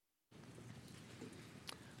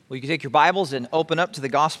Well, you can take your Bibles and open up to the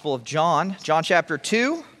Gospel of John, John chapter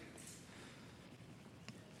 2.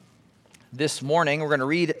 This morning, we're going to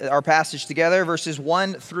read our passage together, verses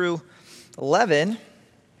 1 through 11. And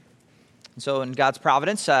so in God's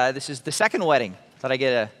providence, this is the second wedding that I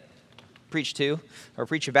get to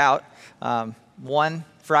preach about. One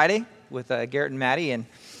Friday with Garrett and Maddie, and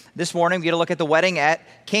this morning we get to look at the wedding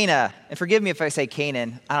at Cana. And forgive me if I say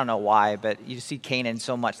Canaan. I don't know why, but you see Canaan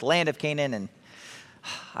so much. The land of Canaan, and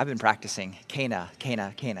I've been practicing. Cana.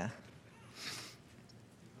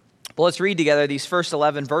 Well, let's read together these first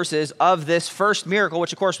 11 verses of this first miracle,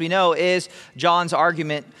 which of course we know is John's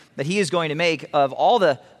argument that he is going to make of all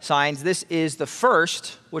the signs. This is the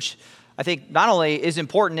first, which I think not only is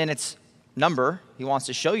important in its number, he wants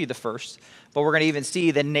to show you the first, but we're going to even see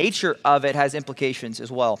the nature of it has implications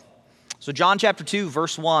as well. So John chapter 2,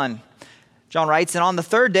 verse 1. John writes, "And on the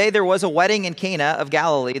third day there was a wedding in Cana of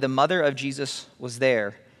Galilee. The mother of Jesus was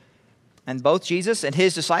there. And both Jesus and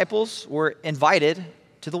his disciples were invited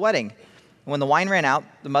to the wedding. And when the wine ran out,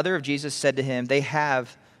 the mother of Jesus said to him, 'They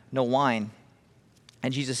have no wine.'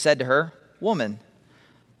 And Jesus said to her, 'Woman,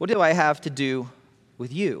 what do I have to do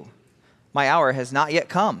with you? My hour has not yet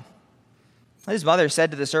come.' And his mother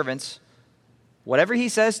said to the servants, 'Whatever he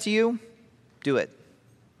says to you, do it.'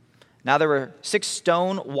 Now there were 6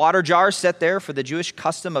 stone water jars set there for the Jewish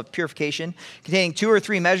custom of purification, containing 2 or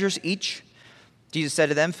 3 measures each. Jesus said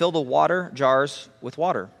to them, 'Fill the water jars with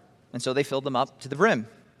water.' And so they filled them up to the brim.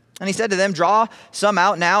 And he said to them, 'Draw some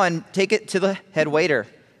out now and take it to the head waiter.'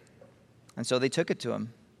 And so they took it to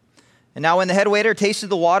him. And now when the head waiter tasted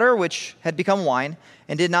the water, which had become wine,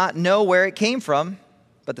 and did not know where it came from,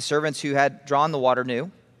 but the servants who had drawn the water knew,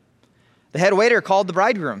 the head waiter called the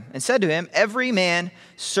bridegroom and said to him, 'Every man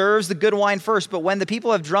serves the good wine first, but when the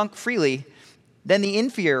people have drunk freely, then the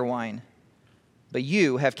inferior wine. But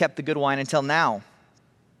you have kept the good wine until now.'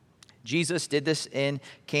 Jesus did this in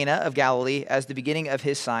Cana of Galilee as the beginning of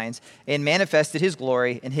his signs and manifested his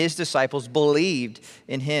glory, and his disciples believed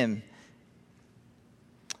in him."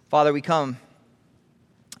 Father, we come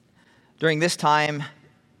during this time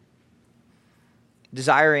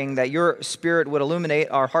desiring that your Spirit would illuminate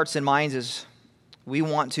our hearts and minds as we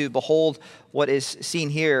want to behold what is seen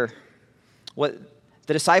here, what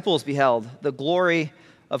the disciples beheld, the glory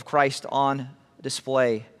of Christ on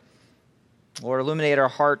display. Lord, illuminate our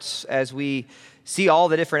hearts as we see all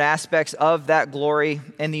the different aspects of that glory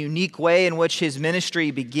and the unique way in which his ministry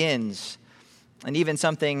begins, and even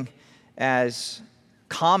something as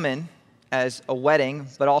common as a wedding,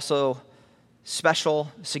 but also special,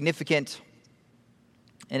 significant.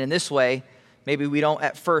 And in this way, maybe we don't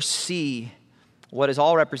at first see what is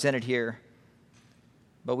all represented here,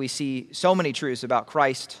 but we see so many truths about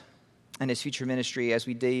Christ and his future ministry as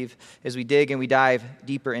we dig and we dive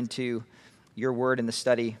deeper into your word in the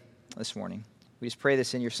study this morning. We just pray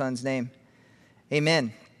this in your Son's name.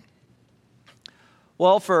 Amen.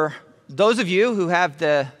 Well, for those of you who have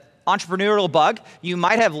the entrepreneurial bug, you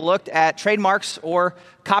might have looked at trademarks or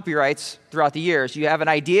copyrights throughout the years. You have an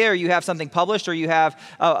idea, or you have something published, or you have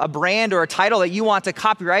a brand or a title that you want to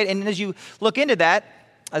copyright. And as you look into that,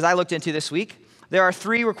 as I looked into this week, there are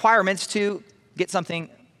 3 requirements to get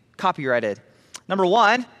something copyrighted. Number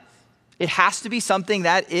 1, it has to be something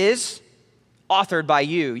that is authored by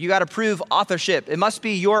you. You got to prove authorship. It must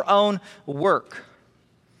be your own work.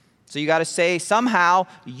 So you got to say somehow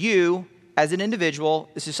you, as an individual,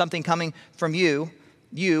 this is something coming from you.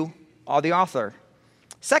 You are the author.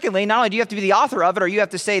 Secondly, not only do you have to be the author of it, or you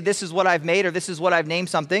have to say this is what I've made, or this is what I've named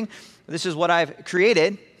something, or this is what I've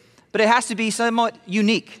created, but it has to be somewhat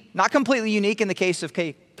unique. Not completely unique in the case of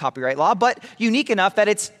copyright law, but unique enough that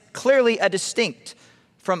it's clearly a distinct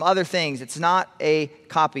from other things. It's not a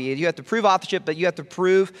copy. You have to prove authorship, but you have to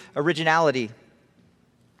prove originality.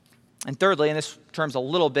 And thirdly, and this term's a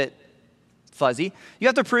little bit fuzzy, you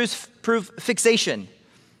have to prove fixation.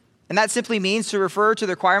 And that simply means to refer to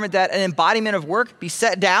the requirement that an embodiment of work be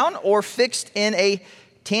set down or fixed in a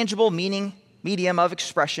tangible medium of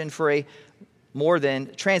expression for a more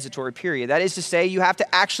than transitory period. That is to say, you have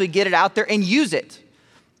to actually get it out there and use it.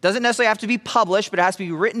 Doesn't necessarily have to be published, but it has to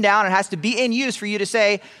be written down. It has to be in use for you to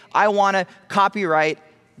say, I want to copyright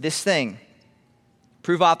this thing.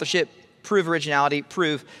 Prove authorship, prove originality,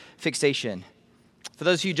 prove fixation. For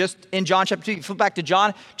those of you just in John chapter 2, you flip back to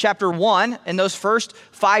John chapter 1, in those first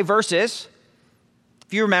 5 verses,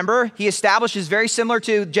 if you remember, he establishes very similar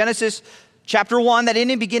to Genesis chapter 1, that in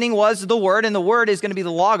the beginning was the Word, and the Word is going to be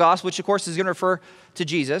the Logos, which of course is going to refer to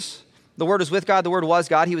Jesus. The Word was with God, the Word was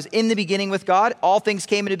God. He was in the beginning with God. All things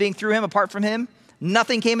came into being through him. Apart from him,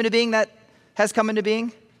 nothing came into being that has come into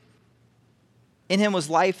being. In him was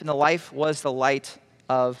life, and the life was the light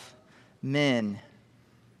of men.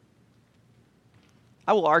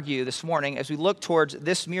 I will argue this morning as we look towards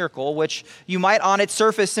this miracle, which you might on its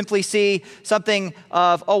surface simply see something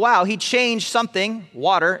of, oh wow, he changed something,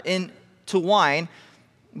 water, into wine,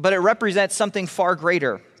 but it represents something far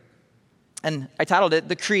greater. And I titled it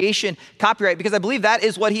The Creation Copyright because I believe that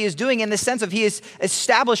is what he is doing in the sense of he is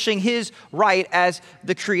establishing his right as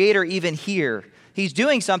the creator even here. He's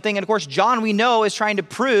doing something, and of course, John, we know, is trying to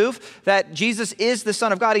prove that Jesus is the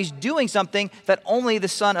Son of God. He's doing something that only the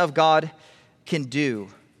Son of God can do.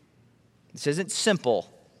 This isn't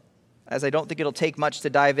simple, as I don't think it'll take much to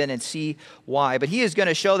dive in and see why, but he is going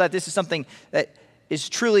to show that this is something that is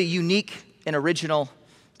truly unique and original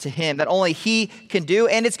to him, that only he can do,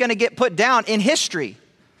 and it's going to get put down in history.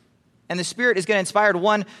 And the Spirit is going to inspire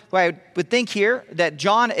one who I would think here that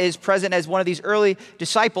John is present as one of these early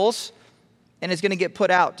disciples and is going to get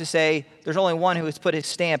put out to say there's only one who has put his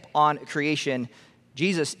stamp on creation.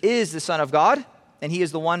 Jesus is the Son of God, and he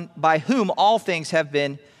is the one by whom all things have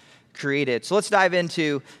been created. So let's dive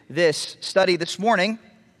into this study this morning,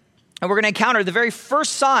 and we're going to encounter the very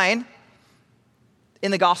first sign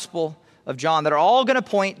in the Gospel of John that are all going to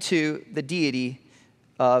point to the deity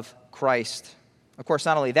of Christ. Of course,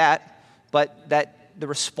 not only that, but that the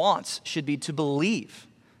response should be to believe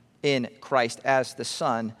in Christ as the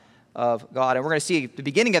Son of God. And we're going to see the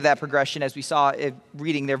beginning of that progression as we saw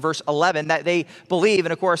reading there, verse 11, that they believe.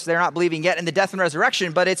 And of course, they're not believing yet in the death and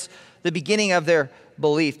resurrection, but it's the beginning of their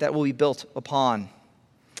belief that will be built upon.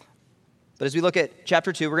 But as we look at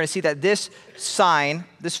chapter 2, we're going to see that this sign,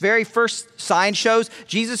 this very first sign, shows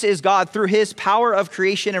Jesus is God through his power of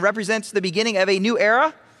creation and represents the beginning of a new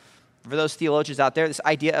era. For those theologians out there, this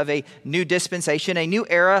idea of a new dispensation, a new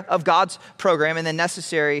era of God's program, and the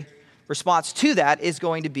necessary response to that is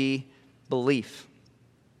going to be belief.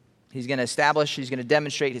 He's going to establish, he's going to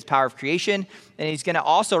demonstrate his power of creation, and he's going to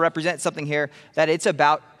also represent something here that it's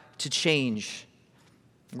about to change.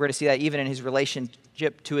 We're going to see that even in his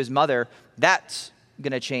relationship to his mother, that's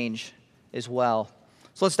going to change as well.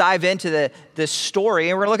 So let's dive into the story,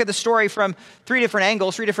 and we're going to look at the story from three different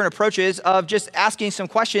angles, three different approaches of just asking some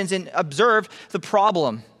questions and observe the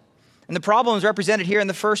problem. And the problem is represented here in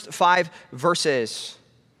the first 5 verses.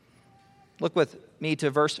 Look with me to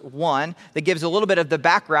verse 1 that gives a little bit of the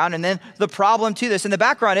background and then the problem to this. And the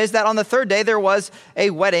background is that on the third day there was a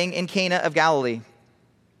wedding in Cana of Galilee.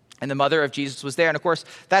 And the mother of Jesus was there. And of course,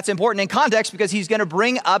 that's important in context because he's going to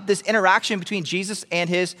bring up this interaction between Jesus and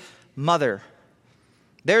his mother.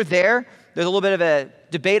 They're there. There's a little bit of a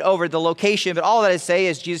debate over the location, but all that I say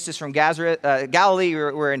is Jesus is from Galilee.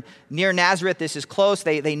 We're near Nazareth. This is close.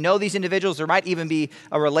 They know these individuals. There might even be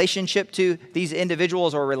a relationship to these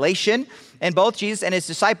individuals or relation. And both Jesus and his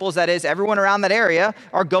disciples, that is, everyone around that area,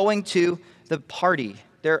 are going to the party.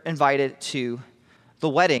 They're invited to the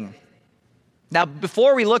wedding. Now,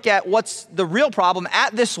 before we look at what's the real problem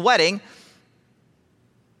at this wedding,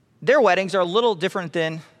 their weddings are a little different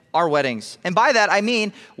than our weddings. And by that, I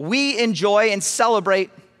mean we enjoy and celebrate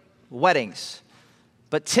weddings.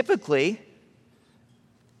 But typically,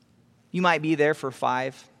 you might be there for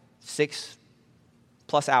 5, 6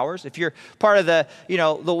 plus hours. If you're part of the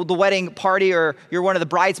wedding party or you're one of the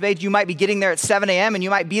bridesmaids, you might be getting there at 7 a.m. and you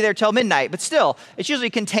might be there till midnight. But still, it's usually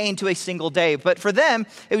contained to a single day. But for them,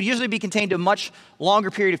 it would usually be contained to a much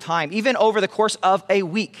longer period of time, even over the course of a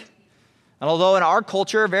week. And although in our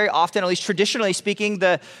culture, very often, at least traditionally speaking,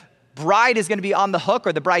 the bride is going to be on the hook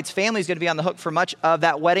or the bride's family is going to be on the hook for much of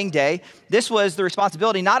that wedding day, this was the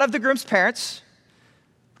responsibility not of the groom's parents,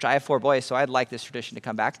 which I have 4 boys, so I'd like this tradition to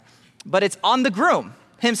come back, but it's on the groom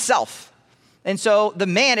himself. And so the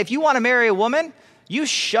man, if you want to marry a woman, you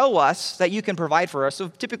show us that you can provide for us. So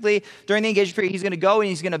typically during the engagement period, he's going to go and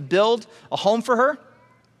he's going to build a home for her.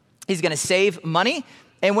 He's going to save money.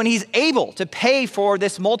 And when he's able to pay for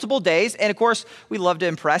this multiple days, and of course, we love to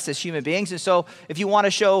impress as human beings. And so if you want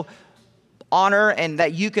to show honor and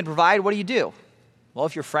that you can provide, what do? Well,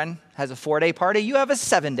 if your friend has a 4-day party, you have a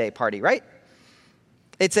 7-day party, right?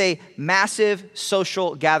 It's a massive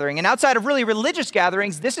social gathering. And outside of really religious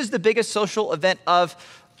gatherings, this is the biggest social event of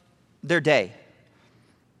their day.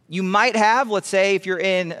 You might have, let's say, if you're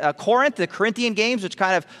in Corinth, the Corinthian Games, which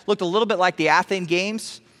kind of looked a little bit like the Athens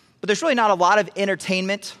Games, but there's really not a lot of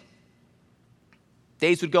entertainment.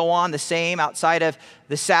 Days would go on the same outside of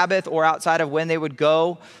the Sabbath or outside of when they would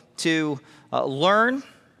go to learn.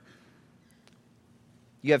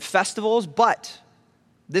 You have festivals, but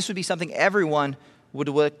this would be something everyone would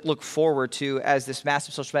look forward to as this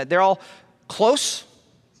massive social event. They're all close.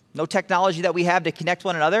 No technology that we have to connect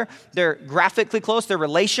one another. They're graphically close. They're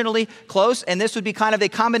relationally close. And this would be kind of a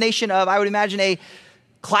combination of, I would imagine, a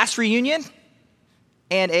class reunion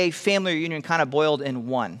and a family reunion kind of boiled in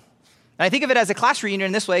one. And I think of it as a class reunion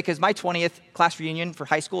in this way because my 20th class reunion for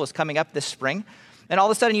high school is coming up this spring. And all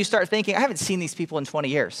of a sudden you start thinking, I haven't seen these people in 20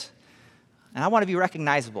 years. And I want to be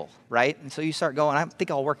recognizable, right? And so you start going, I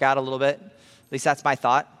think I'll work out a little bit. At least that's my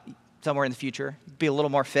thought, somewhere in the future. Be a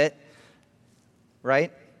little more fit,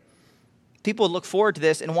 right? People look forward to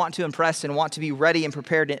this and want to impress and want to be ready and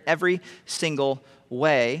prepared in every single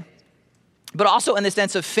way. But also in the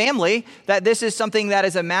sense of family, that this is something that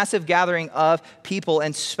is a massive gathering of people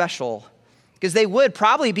and special. Because they would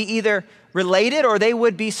probably be either related or they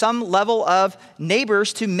would be some level of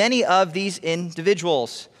neighbors to many of these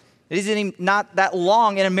individuals. It isn't even not that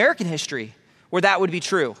long in American history where that would be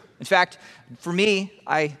true. In fact, for me,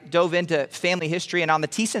 I dove into family history, and on the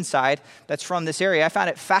Thiessen side, that's from this area, I found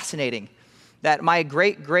it fascinating that my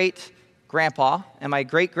great-great-grandpa and my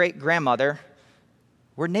great-great-grandmother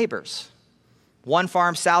were neighbors. One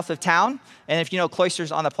farm south of town, and if you know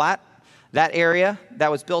Cloisters on the Platte, that area that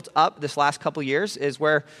was built up this last couple years is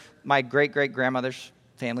where my great-great-grandmother's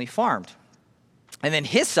family farmed. And then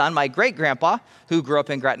his son, my great-grandpa, who grew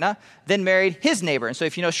up in Gretna, then married his neighbor. And so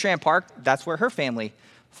if you know Strand Park, that's where her family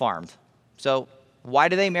farmed. So why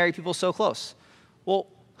do they marry people so close? Well,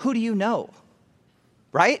 who do you know,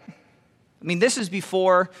 right? I mean, this is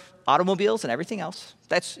before automobiles and everything else.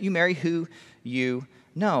 You marry who you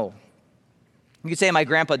know. You could say my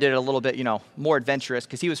grandpa did it a little bit, more adventurous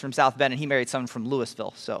because he was from South Bend and he married someone from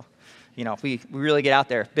Louisville. So, we really get out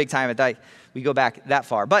there big time at night. We go back that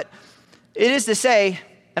far. But it is to say,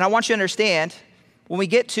 and I want you to understand, when we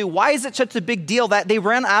get to why is it such a big deal that they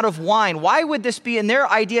ran out of wine? Why would this be, in their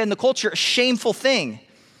idea in the culture, a shameful thing?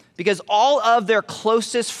 Because all of their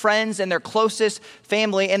closest friends and their closest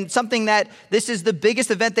family, and something that this is the biggest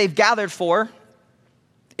event they've gathered for,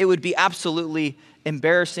 it would be absolutely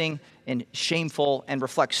embarrassing and shameful and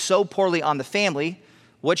reflect so poorly on the family,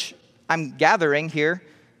 which I'm gathering here,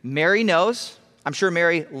 Mary knows. I'm sure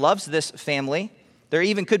Mary loves this family. There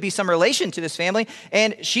even could be some relation to this family,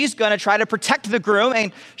 and she's going to try to protect the groom,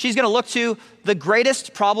 and she's going to look to the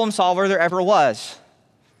greatest problem solver there ever was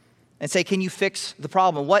and say, can you fix the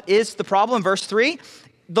problem? What is the problem? Verse 3,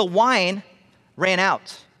 the wine ran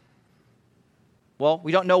out. Well,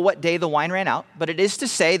 we don't know what day the wine ran out, but it is to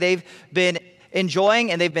say they've been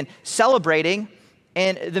enjoying and they've been celebrating,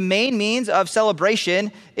 and the main means of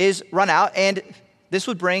celebration is run out, and this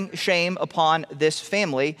would bring shame upon this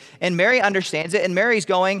family. And Mary understands it, and Mary's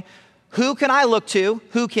going, who can I look to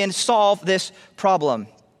who can solve this problem?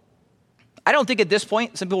 I don't think at this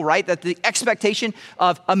point, some people write that the expectation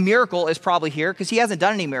of a miracle is probably here because he hasn't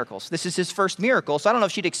done any miracles. This is his first miracle, so I don't know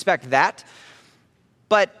if she'd expect that.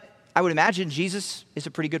 But I would imagine Jesus is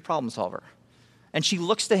a pretty good problem solver. And she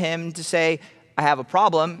looks to him to say, I have a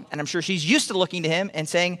problem, and I'm sure she's used to looking to him and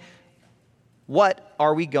saying, what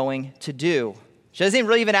are we going to do? She doesn't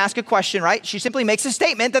really even ask a question, right? She simply makes a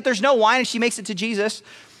statement that there's no wine, and she makes it to Jesus.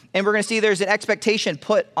 And we're going to see there's an expectation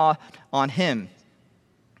put on him.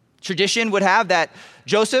 Tradition would have that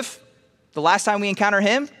Joseph, the last time we encounter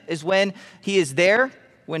him is when he is there,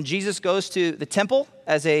 when Jesus goes to the temple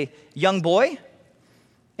as a young boy.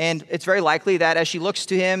 And it's very likely that as she looks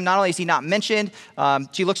to him, not only is he not mentioned,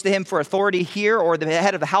 she looks to him for authority here, or the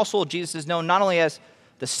head of the household. Jesus is known not only as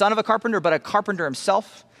the son of a carpenter, but a carpenter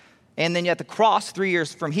himself. And then at the cross, 3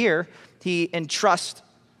 years from here, he entrusts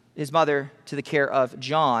his mother to the care of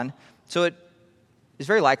John. So it is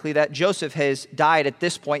very likely that Joseph has died at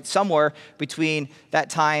this point, somewhere between that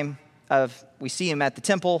time of we see him at the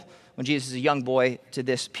temple when Jesus is a young boy to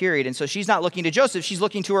this period. And so she's not looking to Joseph, she's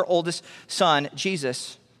looking to her oldest son,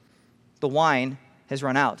 Jesus. The wine has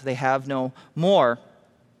run out. They have no more.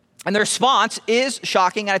 And the response is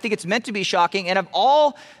shocking, and I think it's meant to be shocking. And of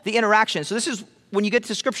all the interactions, so this is when you get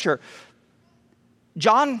to Scripture,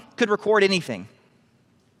 John could record anything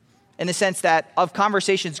in the sense that of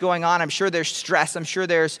conversations going on, I'm sure there's stress, I'm sure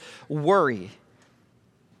there's worry.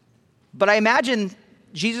 But I imagine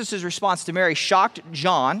Jesus' response to Mary shocked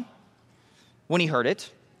John when he heard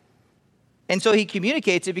it. And so he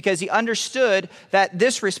communicates it because he understood that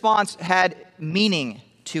this response had meaning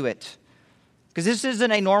to it. Because this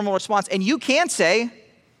isn't a normal response. And you can say,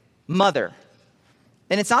 mother.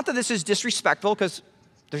 And it's not that this is disrespectful because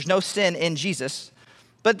there's no sin in Jesus,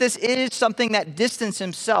 but this is something that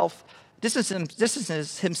distances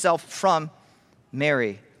himself from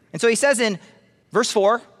Mary. And so he says in verse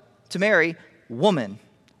 4 to Mary, woman,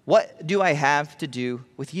 what do I have to do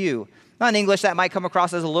with you? Now in English, that might come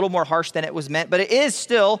across as a little more harsh than it was meant, but it is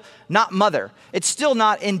still not mother. It's still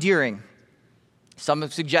not endearing. Some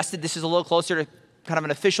have suggested this is a little closer to kind of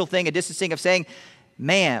an official thing, a distancing of saying,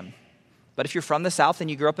 ma'am. But if you're from the South and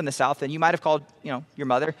you grew up in the South, then you might have called, your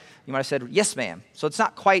mother, you might have said, yes, ma'am. So it's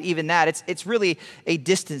not quite even that. It's really a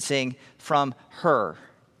distancing from her.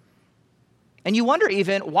 And you wonder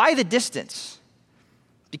even, why the distance?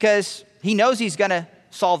 Because he knows he's going to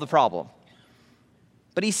solve the problem.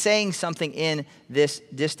 But he's saying something in this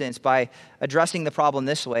distance by addressing the problem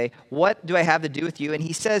this way. What do I have to do with you? And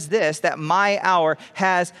he says this, that my hour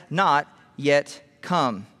has not yet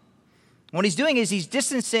come. What he's doing is he's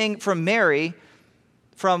distancing from Mary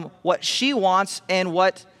from what she wants and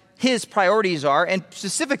what his priorities are, and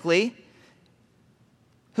specifically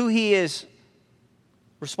who he is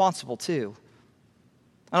responsible to.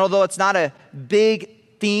 And although it's not a big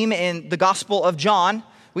theme in the Gospel of John,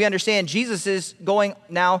 we understand Jesus is going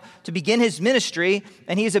now to begin his ministry,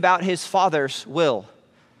 and he's about his Father's will.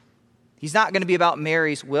 He's not going to be about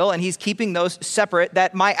Mary's will, and he's keeping those separate.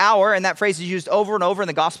 That my hour, and that phrase is used over and over in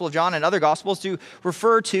the Gospel of John and other Gospels to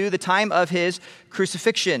refer to the time of his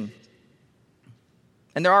crucifixion.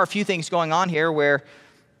 And there are a few things going on here where,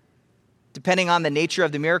 depending on the nature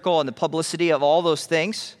of the miracle and the publicity of all those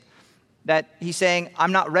things, that he's saying,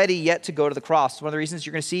 I'm not ready yet to go to the cross. One of the reasons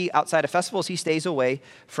you're going to see outside of festivals, he stays away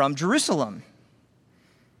from Jerusalem.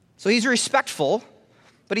 So he's respectful,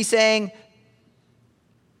 but he's saying,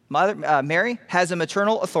 Mary has a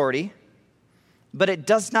maternal authority, but it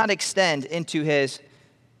does not extend into his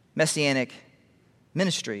messianic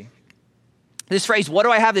ministry. This phrase, what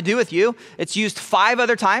do I have to do with you? It's used 5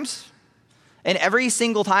 other times. And every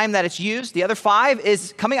single time that it's used, the other 5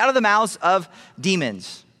 is coming out of the mouths of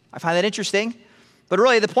demons. I find that interesting. But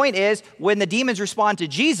really the point is, when the demons respond to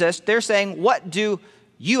Jesus, they're saying, what do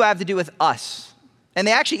you have to do with us? And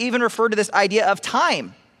they actually even refer to this idea of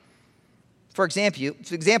time. For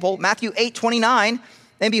example, Matthew 8:29,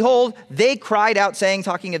 and behold, they cried out saying,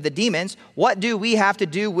 talking of the demons, what do we have to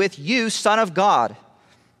do with you, Son of God?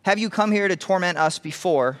 Have you come here to torment us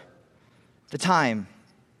before the time?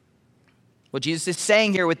 What Jesus is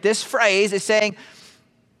saying here with this phrase is saying,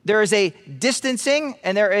 there is a distancing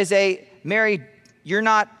and there is a, Mary, you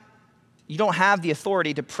don't have the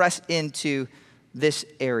authority to press into this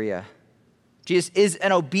area. Jesus is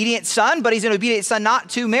an obedient son, but he's an obedient son not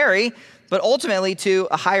to Mary, but ultimately to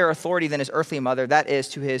a higher authority than his earthly mother, that is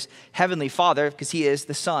to his heavenly Father, because he is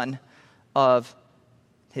the son of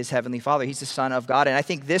his heavenly Father. He's the Son of God. And I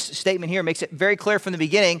think this statement here makes it very clear from the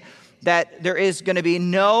beginning that there is going to be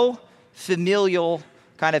no familial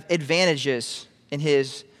kind of advantages in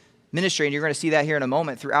his ministry. And you're going to see that here in a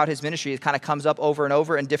moment. Throughout his ministry, it kind of comes up over and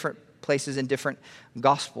over in different places in different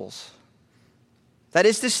Gospels. That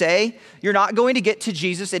is to say, you're not going to get to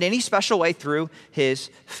Jesus in any special way through his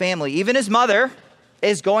family. Even his mother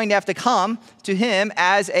is going to have to come to him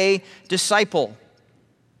as a disciple.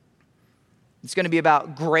 It's going to be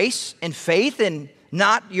about grace and faith and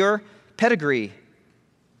not your pedigree.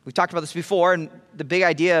 We've talked about this before, and the big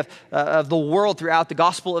idea of the world throughout the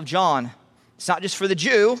Gospel of John. It's not just for the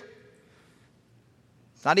Jew.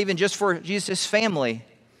 It's not even just for Jesus' family.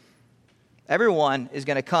 Everyone is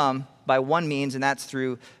going to come by one means, and that's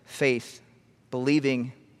through faith,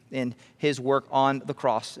 believing in his work on the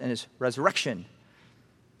cross and his resurrection.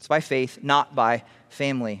 It's by faith, not by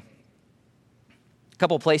family. A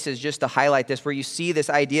couple places just to highlight this where you see this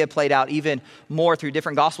idea played out even more through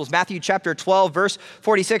different Gospels. Matthew chapter 12, verse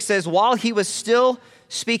 46 says, while he was still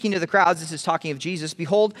speaking to the crowds, this is talking of Jesus,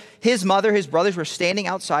 behold, his mother, his brothers were standing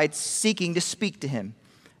outside seeking to speak to him.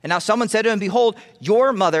 And now someone said to him, behold,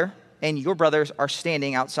 your mother and your brothers are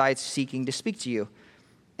standing outside seeking to speak to you.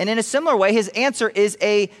 And in a similar way, his answer is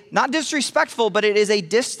not disrespectful, but it is a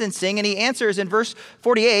distancing. And he answers in verse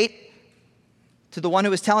 48 to the one who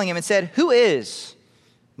was telling him and said, who is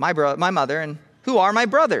my mother and who are my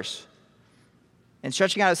brothers? And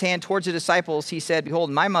stretching out his hand towards the disciples, he said, behold,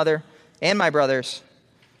 my mother and my brothers,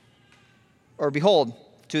 or behold,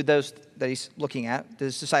 to those that he's looking at,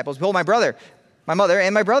 his disciples, behold, my brother, my mother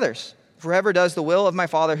and my brothers. For whoever does the will of my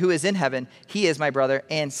Father who is in heaven, he is my brother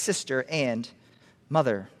and sister and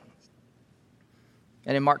mother.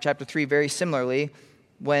 And in Mark chapter 3, very similarly,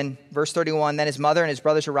 when verse 31, then his mother and his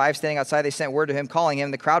brothers arrived standing outside, they sent word to him, calling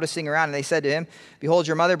him. The crowd was sitting around, and they said to him, behold,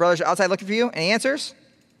 your mother and brothers are outside looking for you. And he answers,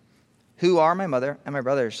 who are my mother and my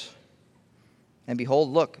brothers? And behold,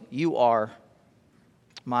 look, you are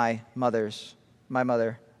my mother,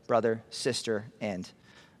 brother, sister, and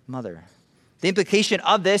mother. The implication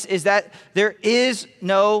of this is that there is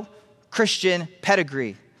no Christian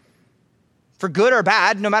pedigree. For good or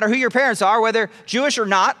bad, no matter who your parents are, whether Jewish or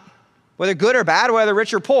not, whether good or bad, whether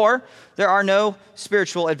rich or poor, there are no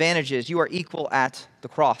spiritual advantages. You are equal at the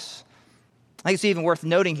cross. I think it's even worth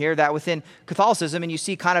noting here that within Catholicism, and you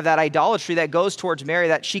see kind of that idolatry that goes towards Mary,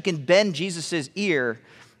 that she can bend Jesus's ear,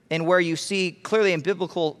 and where you see clearly in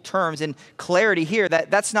biblical terms and clarity here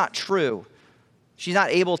that that's not true. She's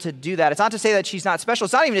not able to do that. It's not to say that she's not special.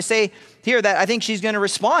 It's not even to say here that I think she's going to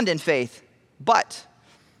respond in faith. But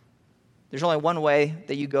there's only one way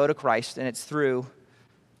that you go to Christ, and it's through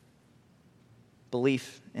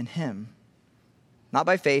belief in him. Not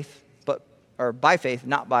by faith, or by faith,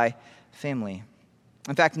 not by family.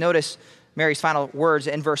 In fact, notice Mary's final words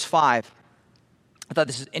in verse 5. I thought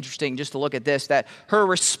this is interesting just to look at this, that her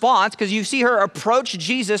response, because you see her approach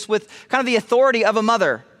Jesus with kind of the authority of a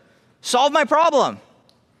mother. Solve my problem.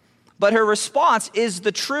 But her response is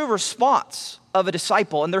the true response of a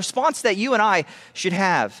disciple, and the response that you and I should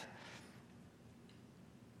have.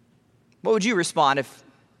 What would you respond if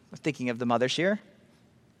thinking of the mothers here?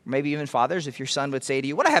 Or maybe even fathers, if your son would say to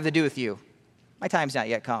you, what do I have to do with you? My time's not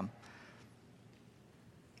yet come.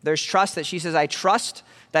 There's trust that she says, I trust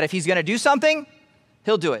that if he's going to do something,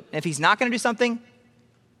 he'll do it. And if he's not going to do something,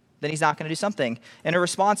 then he's not going to do something. And her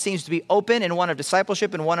response seems to be open and one of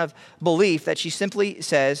discipleship and one of belief, that she simply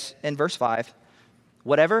says in verse 5,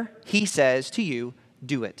 whatever he says to you,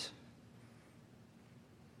 do it.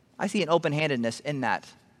 I see an open-handedness in that.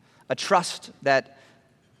 A trust that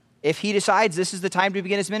if he decides this is the time to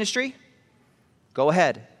begin his ministry, go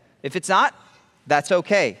ahead. If it's not, that's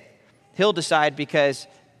okay. He'll decide because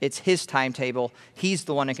it's his timetable. He's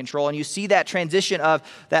the one in control. And you see that transition of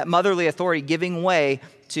that motherly authority giving way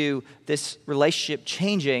to this relationship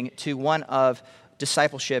changing to one of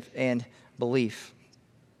discipleship and belief.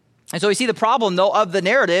 And so we see the problem, though, of the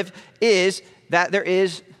narrative is that there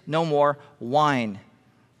is no more wine.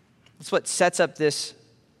 That's what sets up this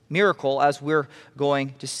miracle, as we're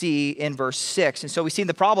going to see in verse 6. And so we see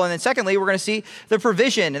the problem. And then secondly, we're going to see the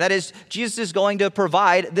provision. And that is, Jesus is going to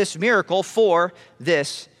provide this miracle for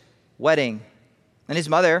this wedding. And his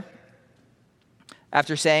mother,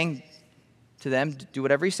 after saying to them, do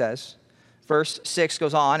whatever he says, verse 6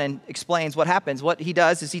 goes on and explains what happens. What he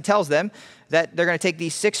does is he tells them that they're going to take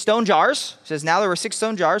these 6 stone jars. It says, now there were 6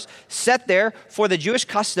 stone jars set there for the Jewish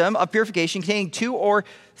custom of purification, containing 2 or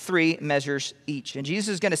 3 measures each. And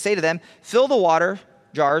Jesus is going to say to them, fill the water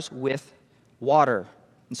jars with water.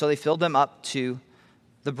 And so they filled them up to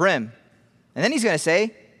the brim. And then he's going to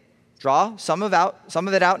say, draw some of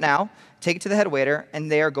it out now, take it to the head waiter,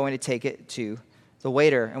 and they are going to take it to the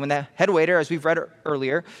waiter. And when the head waiter, as we've read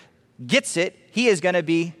earlier, gets it, he is going to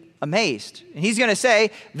be amazed. And he's going to say,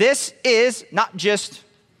 this is not just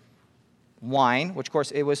wine, which of course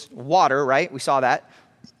it was water, right? We saw that.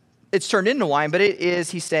 It's turned into wine, but it is,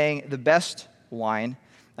 he's saying, the best wine.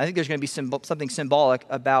 I think there's going to be something symbolic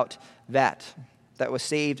about that was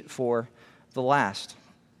saved for the last.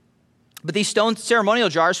 But these stone ceremonial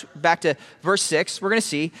jars, back to verse 6, we're going to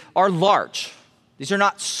see, are large. These are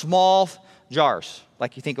not small jars,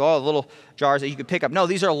 like you think, oh, little jars that you could pick up. No,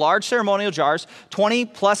 these are large ceremonial jars, 20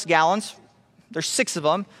 plus gallons. There's 6 of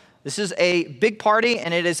them. This is a big party,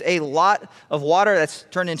 and it is a lot of water that's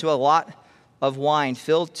turned into a lot of wine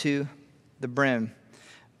filled to the brim.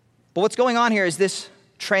 But what's going on here is this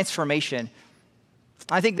transformation.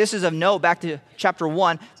 I think this is of note, back to chapter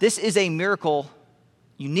 1. This is a miracle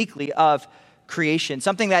uniquely of creation,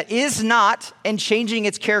 something that is not and changing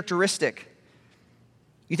its characteristic.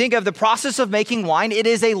 You think of the process of making wine, it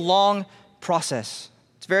is a long process.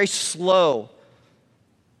 It's very slow.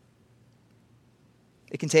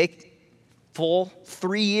 It can take full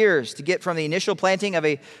 3 years to get from the initial planting of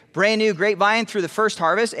a brand new grapevine through the first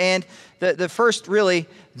harvest, and the first really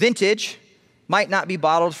vintage might not be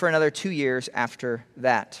bottled for another 2 years after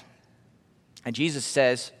that. And Jesus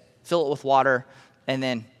says, fill it with water and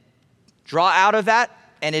then draw out of that,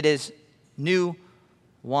 and it is new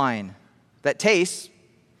wine that tastes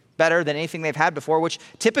better than anything they've had before, which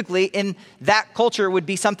typically in that culture would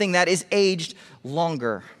be something that is aged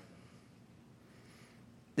longer.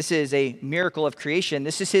 This is a miracle of creation.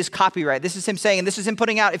 This is his copyright. This is him saying, and this is him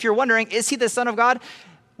putting out, if you're wondering, is he the Son of God?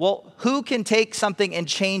 Well, who can take something and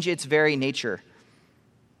change its very nature?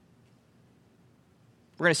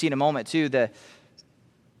 We're going to see in a moment, too, the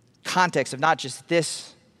context of not just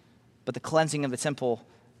this, but the cleansing of the temple.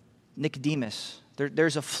 Nicodemus.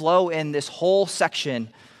 There's a flow in this whole section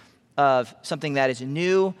of something that is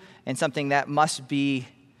new and something that must be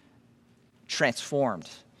transformed.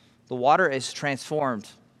 The water is transformed.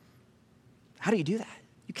 How do you do that?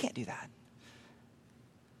 You can't do that.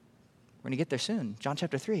 We're going to get there soon. John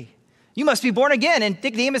chapter 3. You must be born again. And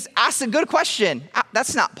Nicodemus asks a good question.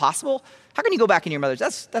 That's not possible. How can you go back in your mother's?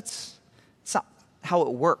 That's not how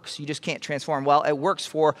it works. You just can't transform. Well, it works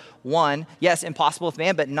for one. Yes, impossible with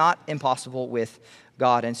man, but not impossible with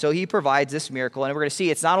God. And so he provides this miracle. And we're going to see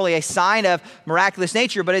it's not only a sign of miraculous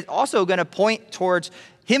nature, but it's also going to point towards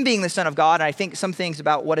him being the Son of God. And I think some things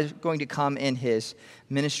about what is going to come in his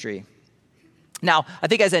ministry. Now, I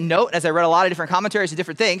think as a note, as I read a lot of different commentaries and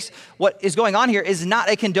different things, what is going on here is not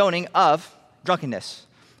a condoning of drunkenness.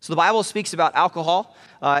 So the Bible speaks about alcohol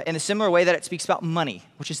in a similar way that it speaks about money,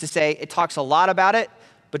 which is to say it talks a lot about it,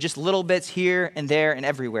 but just little bits here and there and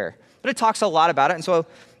everywhere. But it talks a lot about it, and so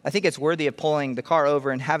I think it's worthy of pulling the car over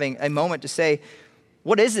and having a moment to say,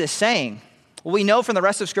 what is this saying? Well, we know from the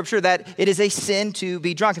rest of Scripture that it is a sin to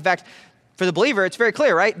be drunk. In fact, for the believer, it's very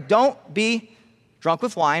clear, right? Don't be drunk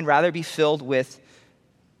with wine, rather be filled with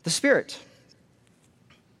the Spirit.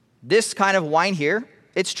 This kind of wine here,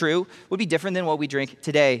 it's true, would be different than what we drink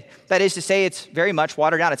today. That is to say, it's very much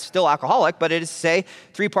watered down. It's still alcoholic, but it is to say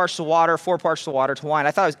 3 parts to water, 4 parts to water to wine.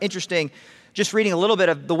 I thought it was interesting just reading a little bit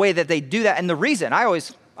of the way that they do that. And the reason, I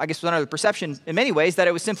guess was under the perception in many ways that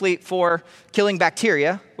it was simply for killing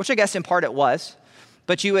bacteria, which I guess in part it was.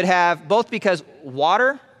 But you would have both because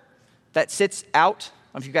water that sits out,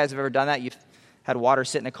 I don't know if you guys have ever done that. You've had water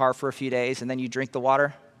sit in a car for a few days and then you drink the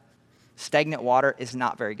water. Stagnant water is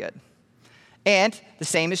not very good. And the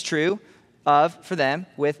same is true for them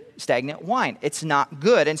with stagnant wine. It's not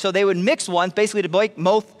good. And so they would mix ones basically to make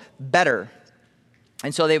both better.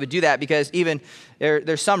 And so they would do that because even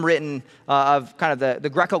there's some written of kind of the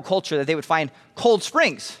Greco culture that they would find cold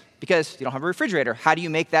springs because you don't have a refrigerator. How do you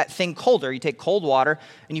make that thing colder? You take cold water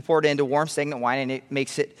and you pour it into warm stagnant wine and it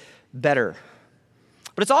makes it better.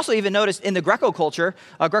 But it's also even noticed in the Greco culture,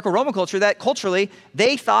 Greco-Roman culture, that culturally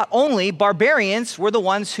they thought only barbarians were the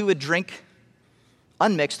ones who would drink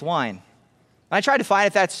unmixed wine. And I tried to find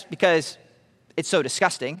if that's because it's so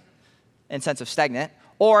disgusting in sense of stagnant,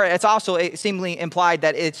 or it's also seemingly implied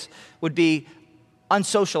that it would be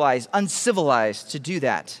unsocialized, uncivilized to do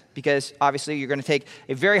that, because obviously you're going to take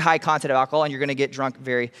a very high content of alcohol and you're going to get drunk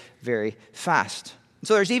very, very fast.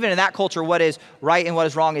 So there's even in that culture what is right and what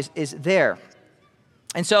is wrong is there.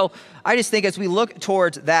 And so I just think as we look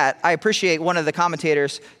towards that, I appreciate one of the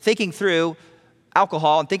commentators thinking through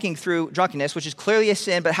alcohol and thinking through drunkenness, which is clearly a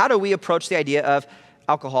sin, but how do we approach the idea of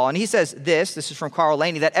alcohol? And he says this is from Carl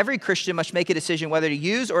Laney, that every Christian must make a decision whether to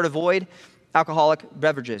use or to avoid alcoholic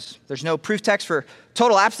beverages. There's no proof text for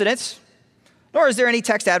total abstinence, nor is there any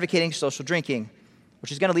text advocating social drinking,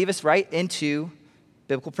 which is going to leave us right into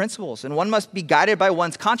biblical principles. And one must be guided by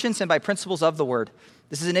one's conscience and by principles of the word.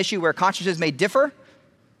 This is an issue where consciences may differ,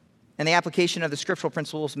 and the application of the scriptural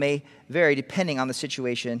principles may vary depending on the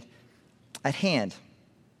situation at hand.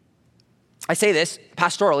 I say this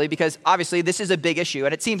pastorally because obviously this is a big issue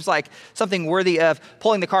and it seems like something worthy of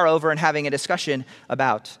pulling the car over and having a discussion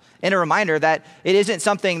about. And a reminder that it isn't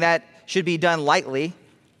something that should be done lightly.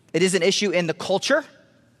 It is an issue in the culture.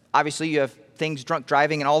 Obviously you have things, drunk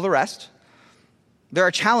driving and all the rest. There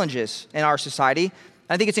are challenges in our society.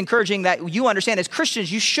 I think it's encouraging that you understand as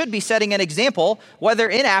Christians, you should be setting an example, whether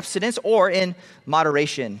in abstinence or in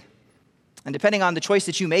moderation. And depending on the choice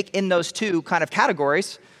that you make in those two kind of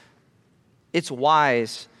categories, it's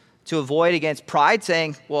wise to avoid against pride,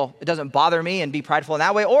 saying, well, it doesn't bother me, and be prideful in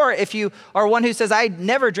that way. Or if you are one who says, I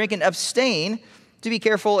never drink and abstain, to be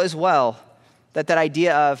careful as well, that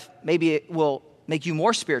idea of maybe it will make you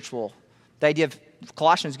more spiritual. The idea of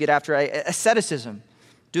Colossians get after asceticism,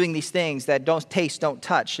 doing these things that don't taste, don't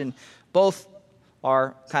touch, and both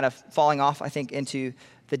are kind of falling off, I think, into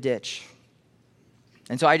the ditch.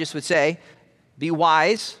 And so I just would say, be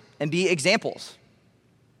wise and be examples,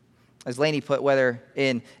 as Laney put, whether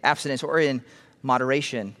in abstinence or in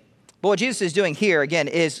moderation. But what Jesus is doing here, again,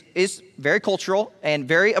 is very cultural and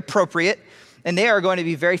very appropriate, and they are going to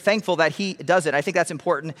be very thankful that he does it. I think that's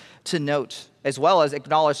important to note, as well as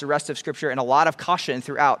acknowledge the rest of Scripture and a lot of caution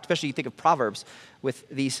throughout, especially you think of Proverbs with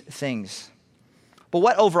these things. But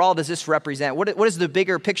what overall does this represent? What is the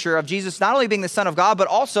bigger picture of Jesus not only being the Son of God, but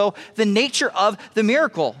also the nature of the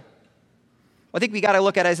miracle? I think we got to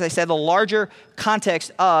look at, as I said, the larger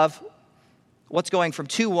context of what's going from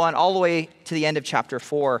 2:1 all the way to the end of chapter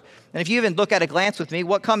 4. And if you even look at a glance with me,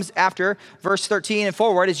 what comes after verse 13 and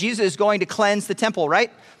forward is Jesus is going to cleanse the temple, right?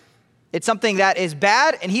 It's something that is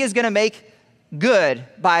bad, and he is going to make good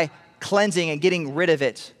by cleansing and getting rid of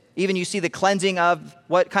it. Even you see the cleansing of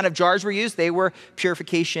what kind of jars were used. They were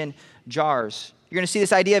purification jars. You're going to see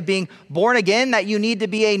this idea of being born again, that you need to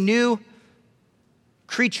be a new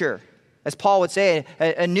creature. As Paul would say,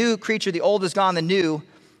 a new creature, the old is gone, the new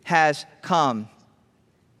has come.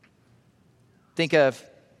 Think of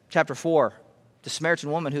chapter 4, the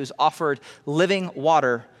Samaritan woman who's offered living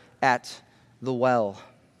water at the well.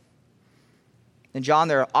 In John,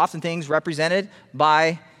 there are often things are representative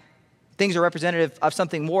of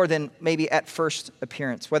something more than maybe at first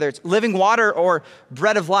appearance, whether it's living water or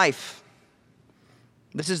bread of life.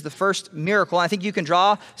 This is the first miracle. And I think you can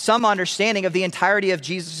draw some understanding of the entirety of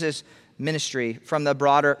Jesus' ministry from the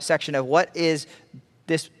broader section of what is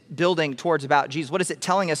this building towards about Jesus. What is it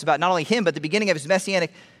telling us about not only him, but the beginning of his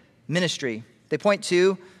messianic ministry? They point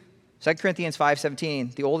to 2 Corinthians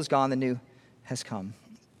 5:17, the old is gone, the new has come.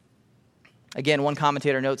 Again, one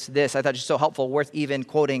commentator notes this, I thought it was so helpful, worth even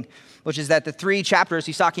quoting, which is that the 3 chapters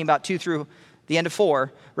he's talking about, 2 through the end of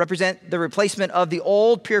 4, represent the replacement of the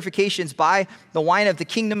old purifications by the wine of the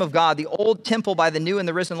kingdom of God, the old temple by the new and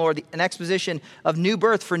the risen Lord, an exposition of new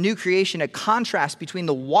birth for new creation, a contrast between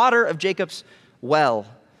the water of Jacob's well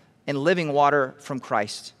and living water from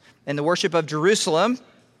Christ, and the worship of Jerusalem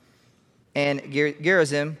and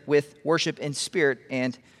Gerizim with worship in spirit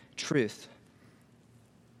and truth.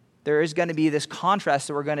 There is going to be this contrast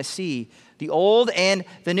that we're going to see, the old and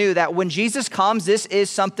the new, that when Jesus comes, this is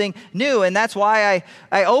something new. And that's why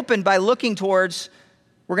I opened by looking towards,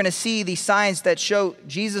 we're going to see these signs that show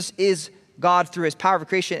Jesus is God through his power of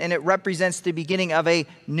creation, and it represents the beginning of a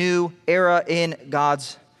new era in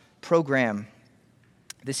God's program.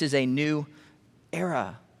 This is a new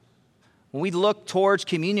era. When we look towards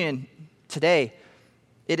communion today,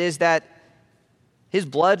 it is that his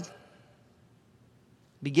blood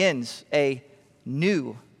begins a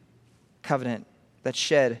new covenant that's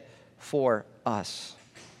shed for us.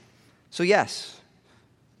 So yes,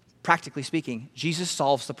 practically speaking, Jesus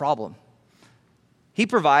solves the problem. He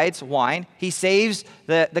provides wine. He saves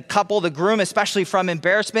the couple, the groom especially, from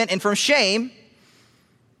embarrassment and from shame.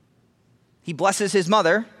 He blesses his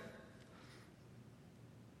mother.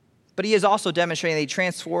 But he is also demonstrating that he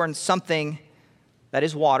transforms something that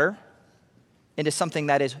is water into something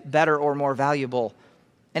that is better or more valuable.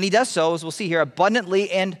 And he does so, as we'll see here, abundantly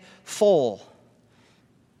and full.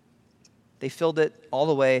 They filled it all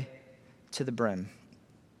the way to the brim.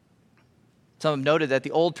 Some have noted that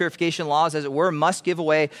the old purification laws, as it were, must give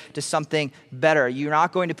way to something better. You're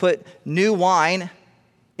not going to put new wine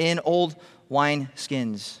in old wine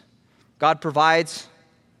skins. God provides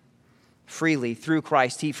freely through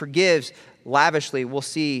Christ. He forgives lavishly, we'll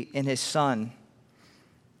see in his Son.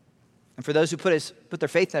 And for those who put their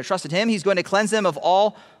faith and their trust in him, he's going to cleanse them of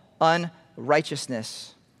all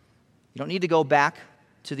unrighteousness. You don't need to go back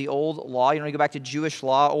to the old law. You don't need to go back to Jewish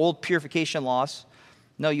law, old purification laws.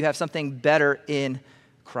 No, you have something better in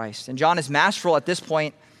Christ. And John is masterful at this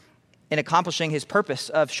point in accomplishing his purpose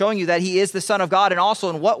of showing you that he is the Son of God, and also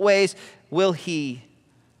in what ways will he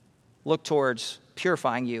look towards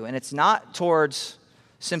purifying you. And it's not towards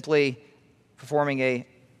simply performing a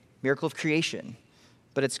miracle of creation,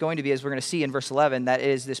 but it's going to be, as we're going to see in verse 11, that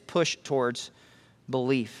is this push towards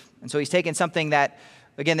belief. And so he's taken something that,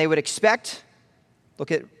 again, they would expect.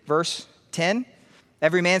 Look at verse 10.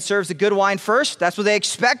 Every man serves the good wine first. That's what they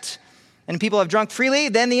expect. And people have drunk freely,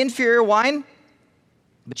 then the inferior wine.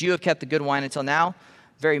 But you have kept the good wine until now.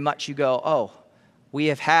 Very much you go, oh, we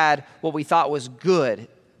have had what we thought was good.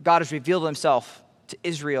 God has revealed himself to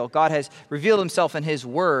Israel. God has revealed himself in his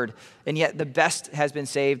word. And yet the best has been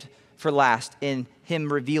saved for last in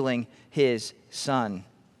him revealing his Son.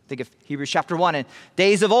 Think of Hebrews chapter 1. In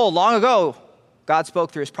days of old, long ago, God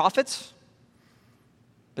spoke through his prophets,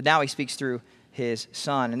 but now he speaks through his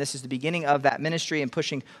Son. And this is the beginning of that ministry and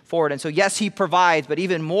pushing forward. And so yes, he provides, but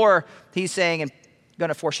even more, he's saying and going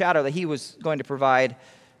to foreshadow that he was going to provide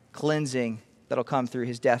cleansing that'll come through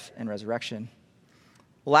his death and resurrection.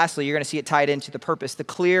 Lastly, you're going to see it tied into the purpose, the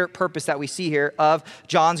clear purpose that we see here of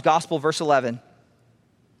John's gospel, verse 11.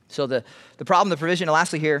 So the problem, the provision, and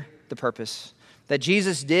lastly here, the purpose. That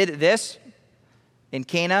Jesus did this in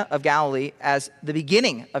Cana of Galilee as the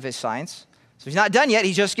beginning of his signs. So he's not done yet,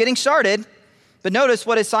 he's just getting started. But notice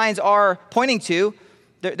what his signs are pointing to.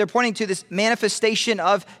 They're pointing to this manifestation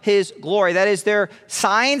of his glory. That is, they're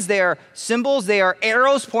signs, they are symbols, they are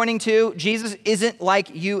arrows pointing to Jesus isn't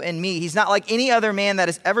like you and me. He's not like any other man that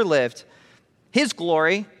has ever lived. His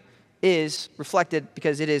glory is reflected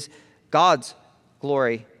because it is God's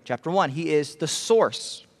glory. Chapter 1, he is the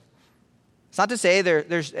source. It's not to say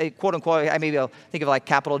there's a quote unquote, maybe I'll think of like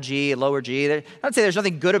capital G, lower G. Not to say there's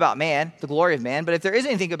nothing good about man, the glory of man, but if there is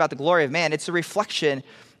anything about the glory of man, it's a reflection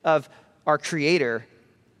of our Creator.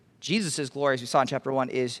 Jesus' glory, as we saw in chapter 1,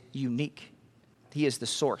 is unique. He is the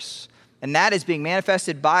source. And that is being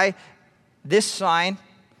manifested by this sign,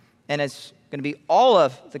 and it's going to be all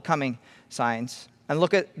of the coming signs. And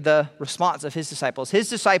look at the response of his disciples. His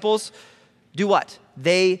disciples do what?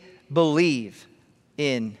 They believe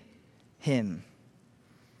in him.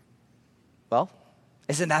 Well,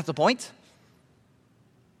 isn't that the point?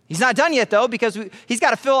 He's not done yet, though, because he's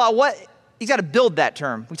got to fill out he's got to build that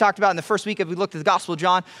term. We talked about in the first week, if we looked at the Gospel of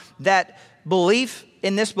John, that belief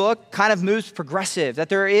in this book kind of moves progressive, that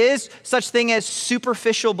there is such thing as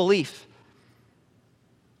superficial belief.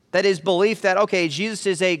 That is belief that, okay, Jesus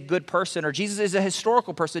is a good person, or Jesus is a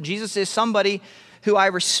historical person. Jesus is somebody who I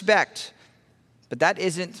respect. But that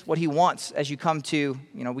isn't what he wants as you come to,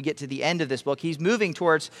 we get to the end of this book. He's moving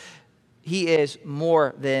towards, he is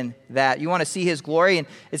more than that. You want to see his glory, and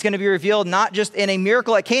it's going to be revealed not just in a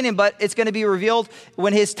miracle at Canaan, but it's going to be revealed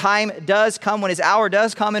when his time does come, when his hour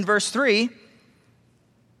does come in verse 3. And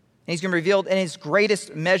he's going to be revealed in his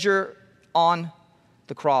greatest measure on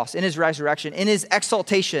the cross, in his resurrection, in his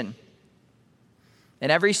exaltation.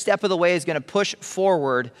 And every step of the way is going to push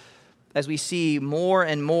forward as we see more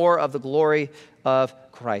and more of the glory of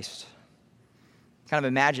Christ. Kind of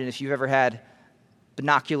imagine if you've ever had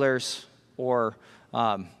binoculars, or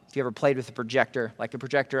if you ever played with a projector, like a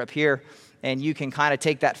projector up here, and you can kind of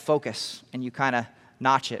take that focus and you kind of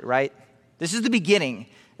notch it, right? This is the beginning,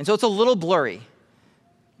 and so it's a little blurry.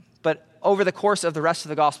 But over the course of the rest of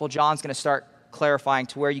the gospel, John's going to start clarifying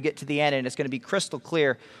to where you get to the end, and it's going to be crystal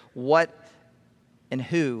clear what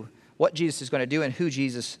Jesus is going to do and who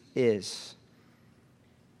Jesus is.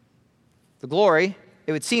 The glory,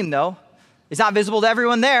 it would seem, though, is not visible to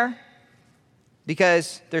everyone there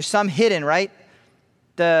because there's some hidden, right?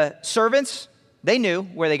 The servants, they knew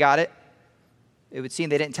where they got it. It would seem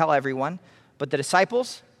they didn't tell everyone. But the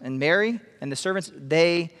disciples and Mary and the servants,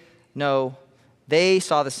 they know. They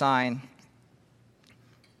saw the sign.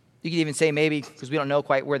 You could even say maybe, because we don't know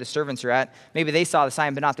quite where the servants are at, maybe they saw the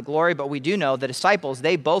sign but not the glory, but we do know the disciples,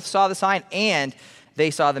 they both saw the sign and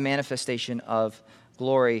they saw the manifestation of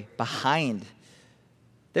glory behind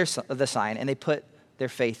the sign, and they put their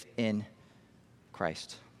faith in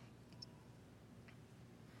Christ.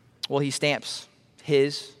 Well, he stamps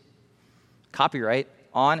his copyright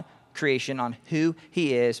on creation, on who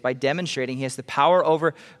he is, by demonstrating he has the power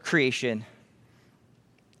over creation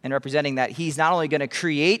and representing that he's not only going to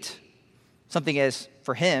create something as,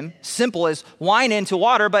 for him, simple as wine into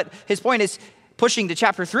water, but his point is pushing to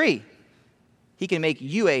chapter 3. He can make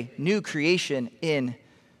you a new creation in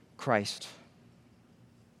Christ.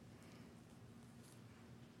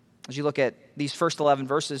 As you look at these first 11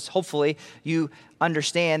 verses, hopefully you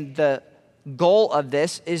understand the goal of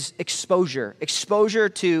this is exposure. Exposure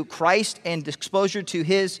to Christ and exposure to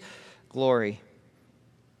his glory.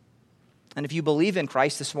 And if you believe in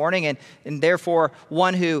Christ this morning and therefore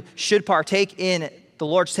one who should partake in the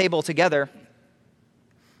Lord's table together,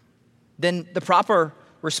 then the proper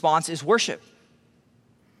response is worship,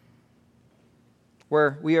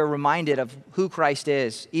 where we are reminded of who Christ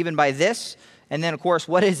is, even by this. And then, of course,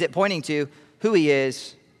 what is it pointing to? Who he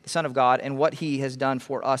is, the Son of God, and what he has done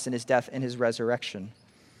for us in his death and his resurrection.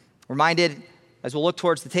 Reminded, as we'll look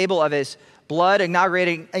towards the table, of his blood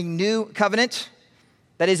inaugurating a new covenant.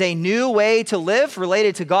 That is a new way to live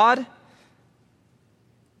related to God,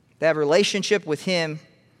 to have a relationship with him.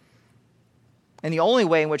 And the only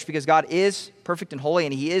way in which, because God is perfect and holy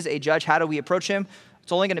and he is a judge, how do we approach him?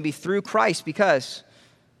 It's only going to be through Christ, because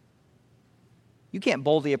you can't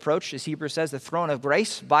boldly approach, as Hebrews says, the throne of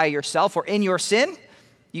grace by yourself or in your sin.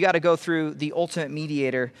 You got to go through the ultimate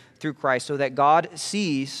mediator, through Christ, so that God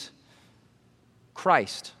sees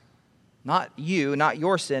Christ. Not you, not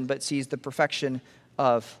your sin, but sees the perfection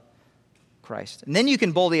of Christ. And then you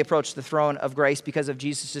can boldly approach the throne of grace because of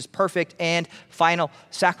Jesus' perfect and final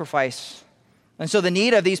sacrifice. And so the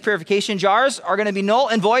need of these purification jars are going to be null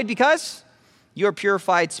and void because you are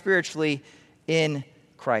purified spiritually in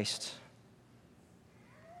Christ.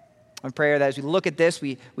 I pray that as we look at this,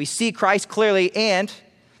 we see Christ clearly, and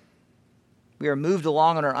we are moved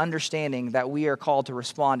along in our understanding that we are called to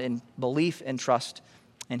respond in belief and trust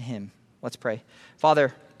in him. Let's pray.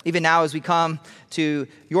 Father, even now as we come to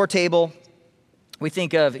your table, we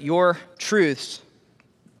think of your truths.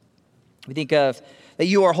 We think of that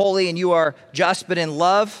you are holy and you are just, but in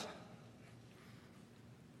love,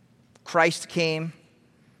 Christ came.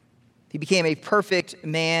 He became a perfect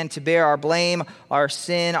man to bear our blame, our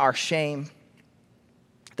sin, our shame.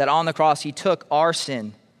 That on the cross he took our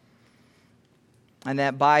sin. And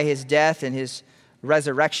that by his death and his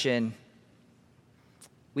resurrection,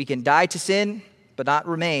 we can die to sin, but not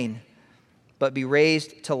remain, but be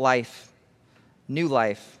raised to life, new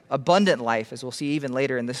life, abundant life, as we'll see even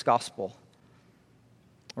later in this gospel.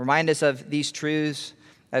 Remind us of these truths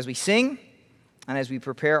as we sing and as we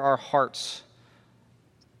prepare our hearts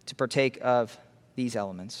to partake of these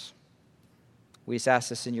elements. We just ask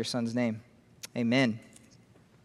this in your Son's name. Amen.